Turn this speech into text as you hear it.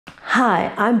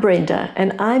Hi, I'm Brenda,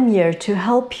 and I'm here to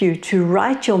help you to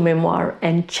write your memoir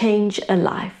and change a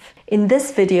life. In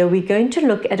this video, we're going to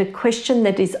look at a question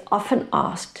that is often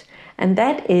asked, and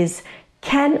that is,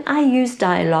 can I use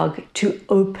dialogue to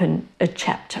open a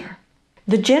chapter?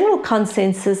 The general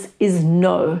consensus is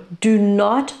no, do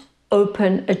not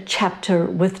open a chapter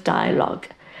with dialogue.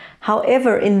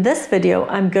 However, in this video,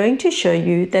 I'm going to show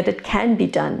you that it can be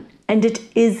done, and it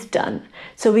is done.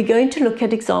 So we're going to look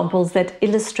at examples that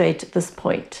illustrate this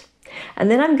point. And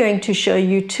then I'm going to show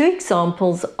you 2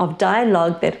 examples of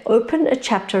dialogue that open a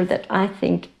chapter that I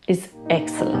think is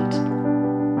excellent.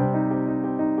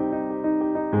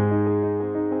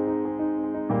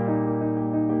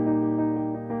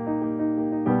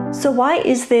 So why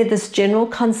is there this general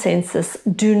consensus,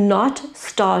 do not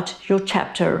start your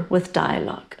chapter with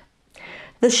dialogue?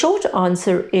 The short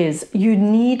answer is you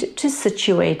need to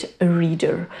situate a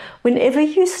reader. Whenever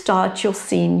you start your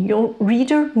scene, your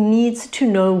reader needs to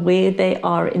know where they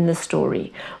are in the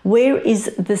story. Where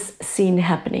is this scene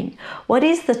happening? What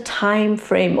is the time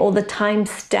frame or the time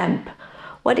stamp?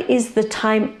 What is the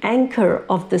time anchor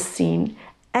of the scene?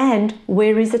 And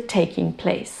where is it taking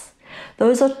place?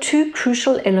 Those are 2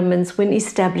 crucial elements when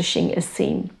establishing a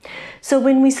scene. So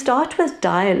when we start with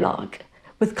dialogue,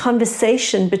 with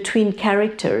conversation between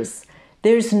characters,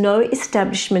 there is no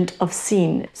establishment of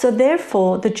scene. So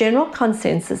therefore, the general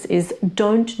consensus is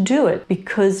don't do it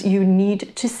because you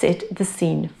need to set the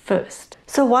scene first.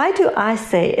 So why do I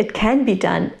say it can be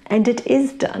done and it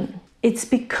is done? It's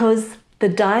because the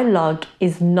dialogue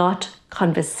is not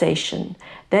conversation.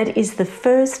 That is the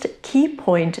first key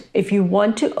point. If you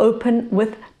want to open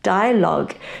with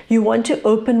dialogue, you want to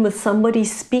open with somebody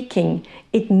speaking,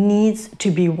 it needs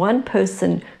to be one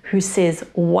person who says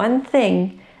one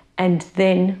thing, and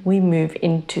then we move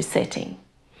into setting.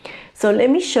 So let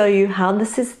me show you how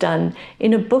this is done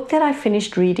in a book that I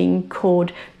finished reading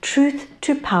called Truth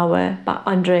to Power by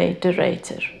Andre de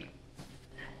Ruyter.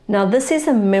 Now, this is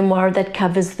a memoir that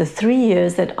covers the 3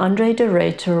 years that Andre de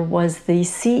Ruyter was the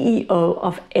CEO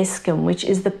of Eskom, which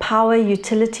is the power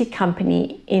utility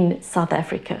company in South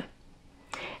Africa.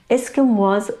 Eskom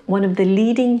was one of the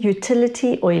leading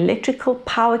utility or electrical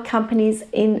power companies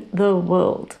in the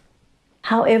world.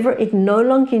 However, it no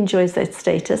longer enjoys that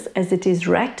status as it is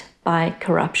racked by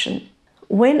corruption.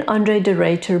 When Andre de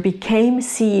Ruyter became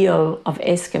CEO of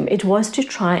Eskom, it was to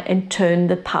try and turn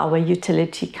the power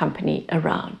utility company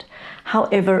around.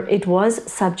 However, it was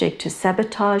subject to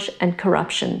sabotage and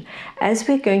corruption, as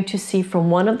we're going to see from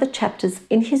one of the chapters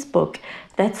in his book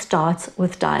that starts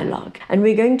with dialogue. And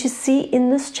we're going to see in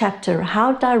this chapter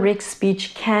how direct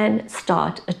speech can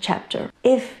start a chapter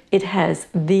if it has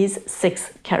these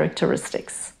 6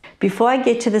 characteristics. Before I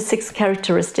get to the 6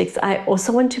 characteristics, I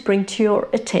also want to bring to your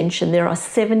attention there are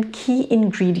 7 key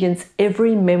ingredients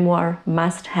every memoir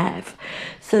must have.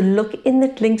 So look in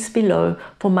the links below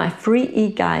for my free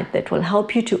e-guide that will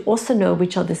help you to also know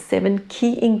which are the 7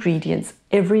 key ingredients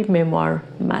every memoir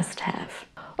must have.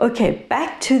 Okay,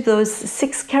 back to those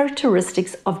 6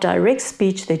 characteristics of direct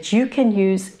speech that you can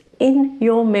use in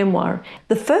your memoir.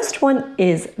 The first one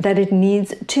is that it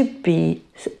needs to be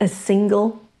a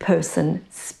single person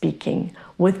speaking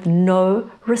with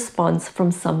no response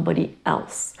from somebody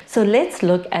else. So let's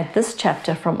look at this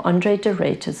chapter from Andre de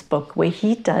Ruyter's book where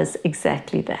he does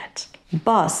exactly that.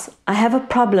 Boss, I have a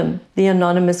problem, the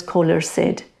anonymous caller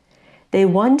said. They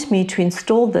want me to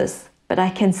install this, but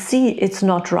I can see it's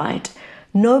not right.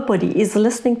 Nobody is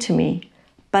listening to me,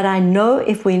 but I know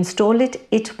if we install it,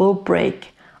 it will break.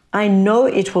 I know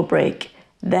it will break.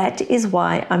 That is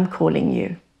why I'm calling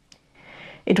you.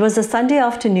 It was a Sunday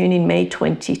afternoon in May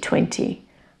 2020.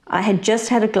 I had just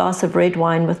had a glass of red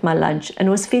wine with my lunch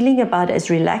and was feeling about as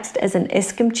relaxed as an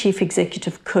Eskom chief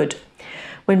executive could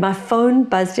when my phone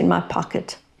buzzed in my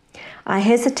pocket. I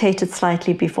hesitated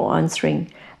slightly before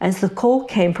answering as the call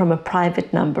came from a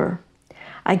private number.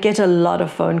 I get a lot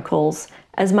of phone calls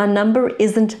as my number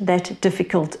isn't that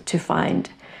difficult to find,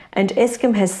 and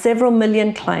Eskom has several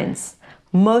million clients,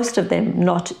 most of them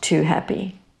not too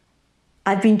happy.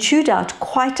 I've been chewed out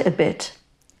quite a bit,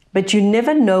 but you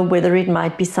never know whether it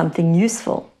might be something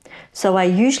useful. So I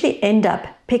usually end up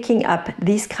picking up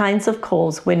these kinds of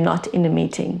calls when not in a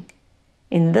meeting.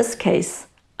 In this case,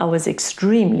 I was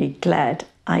extremely glad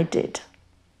I did.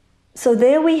 So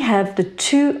there we have the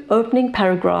 2 opening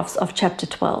paragraphs of chapter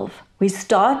 12. We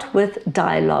start with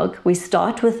dialogue, we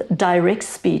start with direct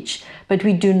speech, but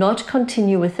we do not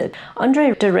continue with it.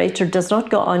 Andre de Ruyter does not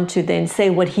go on to then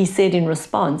say what he said in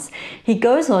response. He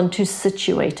goes on to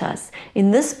situate us.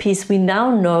 In this piece, we now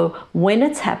know when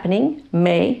it's happening,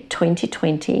 May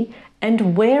 2020,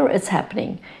 and where it's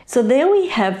happening. So there we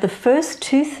have the first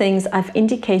two things I've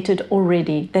indicated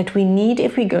already that we need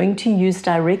if we're going to use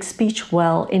direct speech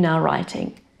well in our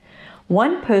writing.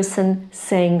 One person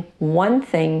saying one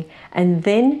thing, and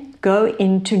then go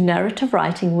into narrative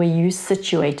writing where you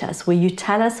situate us, where you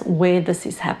tell us where this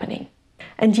is happening.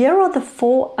 And here are the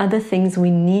 4 other things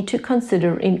we need to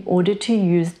consider in order to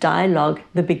use dialogue,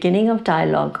 the beginning of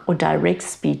dialogue or direct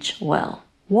speech well.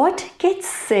 What gets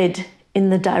said in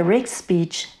the direct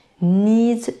speech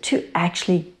needs to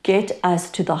actually get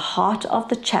us to the heart of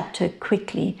the chapter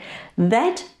quickly.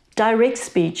 That direct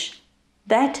speech,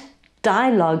 that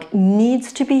dialogue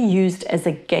needs to be used as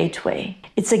a gateway.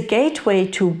 It's a gateway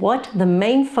to what the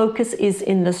main focus is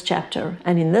in this chapter.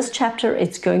 And in this chapter,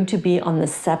 it's going to be on the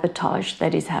sabotage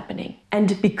that is happening.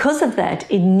 And because of that,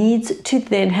 it needs to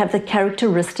then have the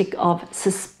characteristic of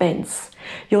suspense.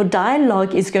 Your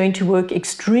dialogue is going to work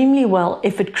extremely well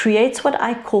if it creates what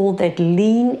I call that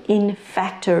lean-in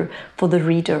factor for the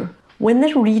reader. When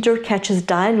the reader catches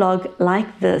dialogue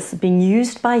like this being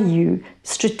used by you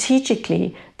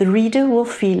strategically, the reader will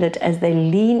feel it as they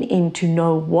lean in to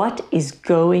know what is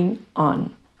going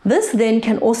on. This then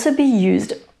can also be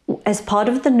used as part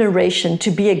of the narration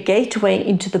to be a gateway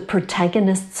into the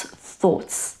protagonist's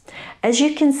thoughts. As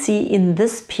you can see in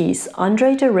this piece,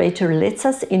 Andre de Ruyter lets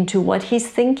us into what he's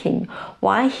thinking,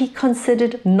 why he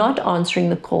considered not answering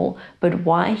the call, but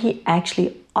why he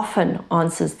actually often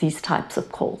answers these types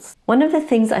of calls. One of the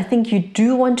things I think you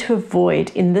do want to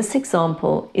avoid in this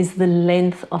example is the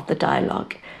length of the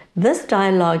dialogue. This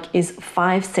dialogue is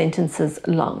 5 sentences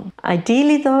long.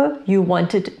 Ideally though, you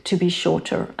want it to be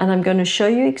shorter, and I'm going to show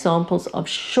you examples of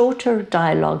shorter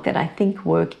dialogue that I think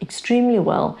work extremely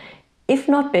well, if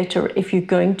not better, if you're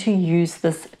going to use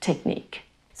this technique.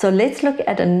 So let's look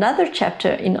at another chapter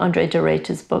in Andre de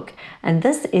Ruyter's book, and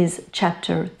this is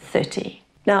chapter 30.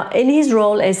 Now, in his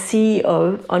role as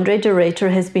CEO, Andre de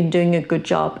Ruyter has been doing a good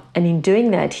job, and in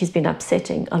doing that, he's been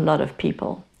upsetting a lot of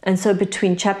people. And so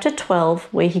between chapter 12,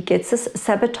 where he gets this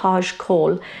sabotage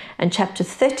call, and chapter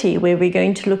 30, where we're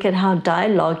going to look at how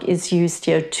dialogue is used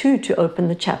here too to open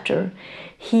the chapter,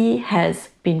 he has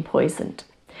been poisoned.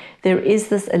 There is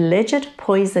this alleged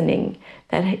poisoning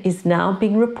that is now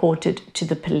being reported to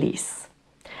the police.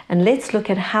 And let's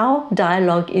look at how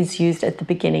dialogue is used at the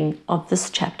beginning of this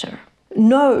chapter.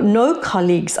 No,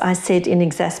 colleagues, I said in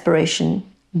exasperation.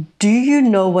 Do you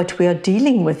know what we are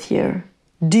dealing with here?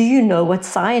 Do you know what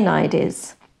cyanide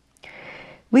is?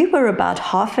 We were about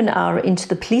half an hour into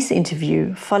the police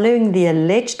interview following the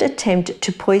alleged attempt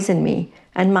to poison me,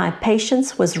 and my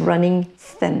patience was running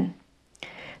thin.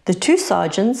 The 2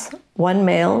 sergeants, one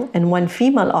male and one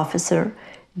female officer,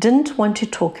 didn't want to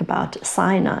talk about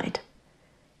cyanide,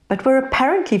 but were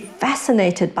apparently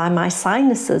fascinated by my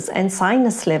sinuses and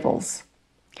sinus levels.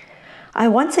 I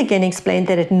once again explained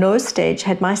that at no stage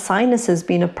had my sinuses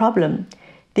been a problem.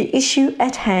 The issue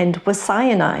at hand was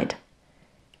cyanide.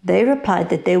 They replied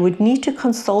that they would need to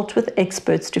consult with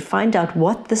experts to find out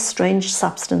what this strange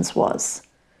substance was.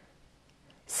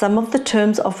 Some of the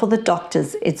terms are for the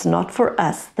doctors, it's not for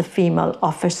us, the female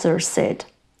officer said.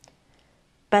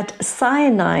 But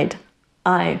cyanide,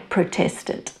 I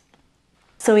protested.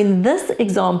 So in this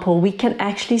example, we can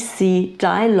actually see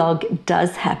dialogue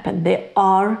does happen. There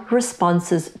are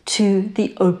responses to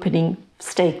the opening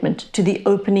statement, to the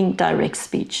opening direct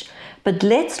speech. But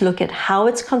let's look at how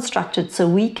it's constructed so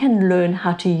we can learn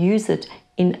how to use it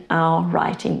in our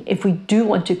writing if we do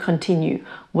want to continue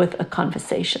with a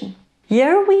conversation.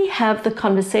 Here we have the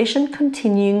conversation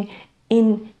continuing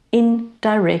in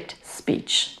indirect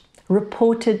speech,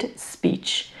 reported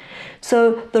speech.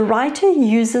 So the writer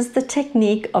uses the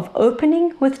technique of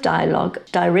opening with dialogue,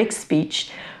 direct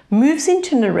speech, moves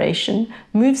into narration,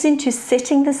 moves into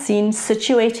setting the scene,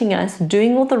 situating us,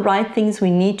 doing all the right things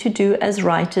we need to do as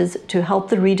writers to help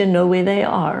the reader know where they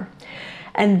are,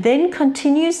 and then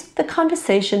continues the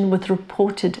conversation with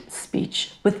reported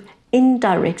speech, with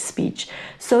indirect speech,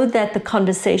 so that the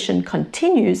conversation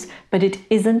continues, but it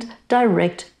isn't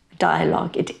direct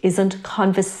dialogue, it isn't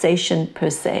conversation per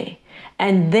se.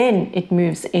 And then it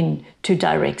moves into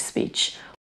direct speech.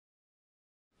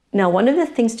 Now, one of the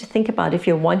things to think about if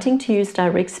you're wanting to use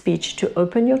direct speech to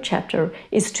open your chapter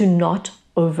is to not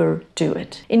overdo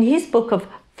it. In his book of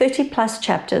 30 plus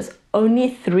chapters, only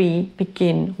 3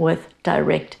 begin with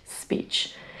direct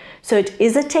speech. So it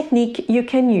is a technique you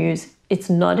can use. It's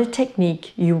not a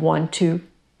technique you want to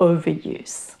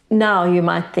overuse. Now you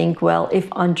might think, well, if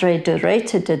Andre de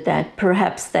Ruyter did that,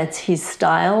 perhaps that's his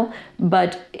style,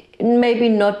 but maybe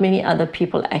not many other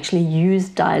people actually use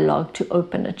dialogue to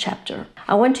open a chapter.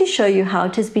 I want to show you how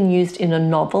it has been used in a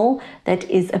novel that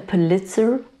is a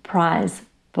Pulitzer prize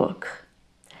book,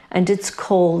 and it's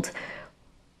called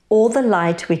All the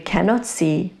Light We Cannot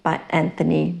See by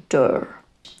Anthony Doerr.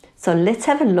 So let's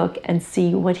have a look and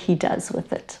see what he does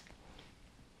with it.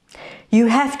 You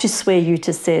have to swear,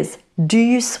 Yuta says. Do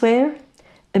you swear?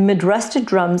 Amid rusted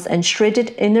drums and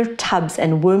shredded inner tubs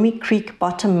and wormy creek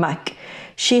bottom muck,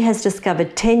 she has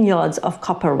discovered 10 yards of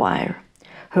copper wire.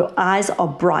 Her eyes are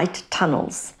bright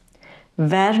tunnels.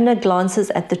 Werner glances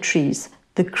at the trees,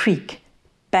 the creek,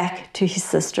 back to his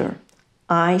sister.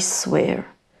 I swear.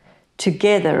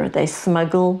 Together they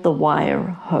smuggle the wire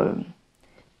home.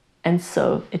 And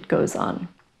so it goes on.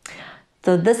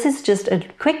 So this is just a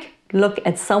quick look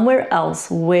at somewhere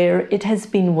else where it has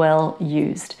been well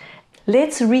used.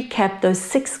 Let's recap those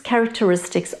 6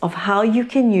 characteristics of how you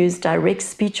can use direct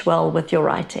speech well with your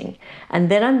writing. And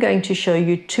then I'm going to show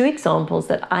you 2 examples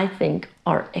that I think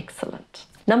are excellent.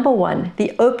 Number 1,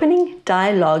 the opening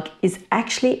dialogue is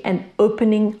actually an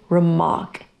opening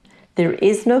remark. There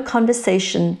is no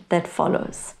conversation that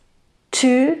follows.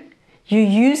 2, you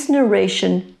use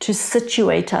narration to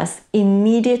situate us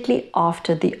immediately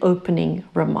after the opening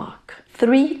remark.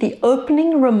 3, the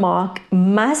opening remark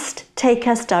must take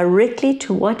us directly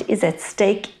to what is at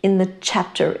stake in the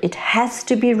chapter. It has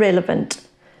to be relevant.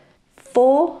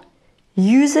 4,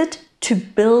 use it to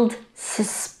build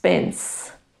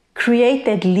suspense. Create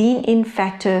that lean-in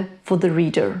factor for the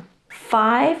reader.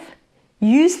 5,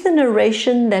 use the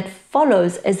narration that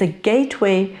follows as a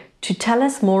gateway to tell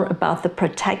us more about the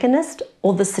protagonist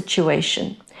or the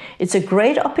situation. It's a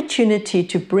great opportunity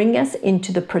to bring us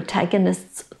into the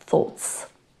protagonist's thoughts.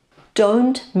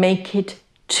 Don't make it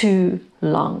too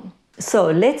long. So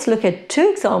let's look at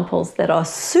 2 examples that are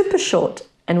super short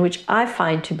and which I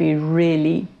find to be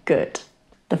really good.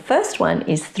 The first one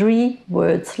is 3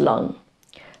 words long.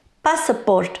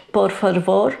 Passport, por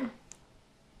favor.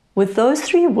 With those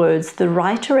 3 words, the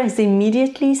writer has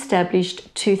immediately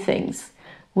established 2 things.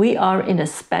 We are in a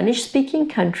Spanish-speaking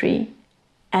country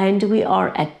and we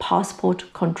are at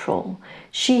passport control.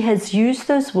 She has used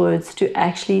those words to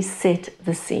actually set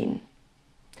the scene.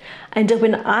 And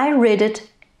when I read it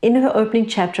in her opening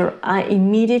chapter, I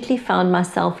immediately found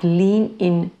myself lean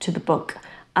into the book.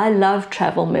 I love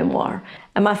travel memoir.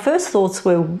 And my first thoughts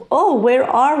were, oh, where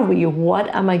are we?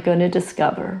 What am I going to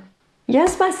discover?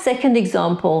 Here's my second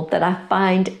example that I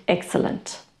find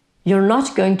excellent. You're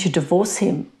not going to divorce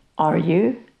him, are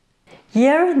you?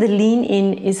 Here, the lean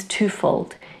in is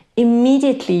twofold.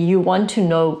 Immediately, you want to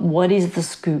know what is the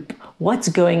scoop, what's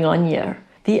going on here.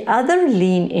 The other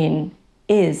lean in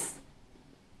is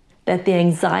that the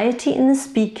anxiety in the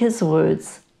speaker's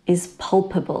words is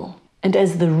palpable. And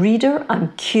as the reader,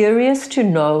 I'm curious to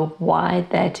know why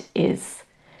that is.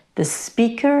 The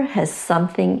speaker has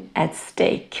something at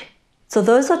stake. So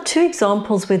those are 2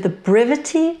 examples where the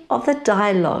brevity of the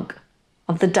dialogue,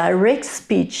 of the direct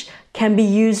speech, can be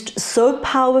used so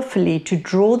powerfully to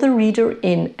draw the reader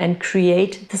in and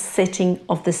create the setting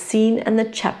of the scene and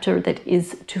the chapter that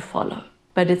is to follow.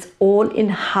 But it's all in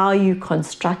how you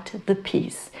construct the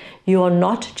piece. You are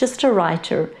not just a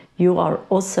writer, you are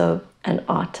also an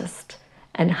artist.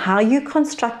 And how you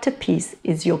construct a piece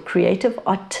is your creative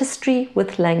artistry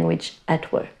with language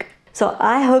at work. So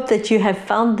I hope that you have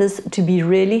found this to be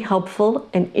really helpful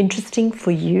and interesting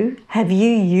for you. Have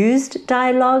you used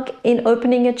dialogue in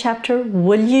opening a chapter?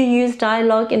 Will you use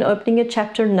dialogue in opening a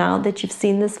chapter now that you've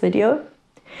seen this video?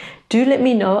 Do let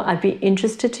me know. I'd be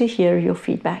interested to hear your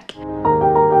feedback.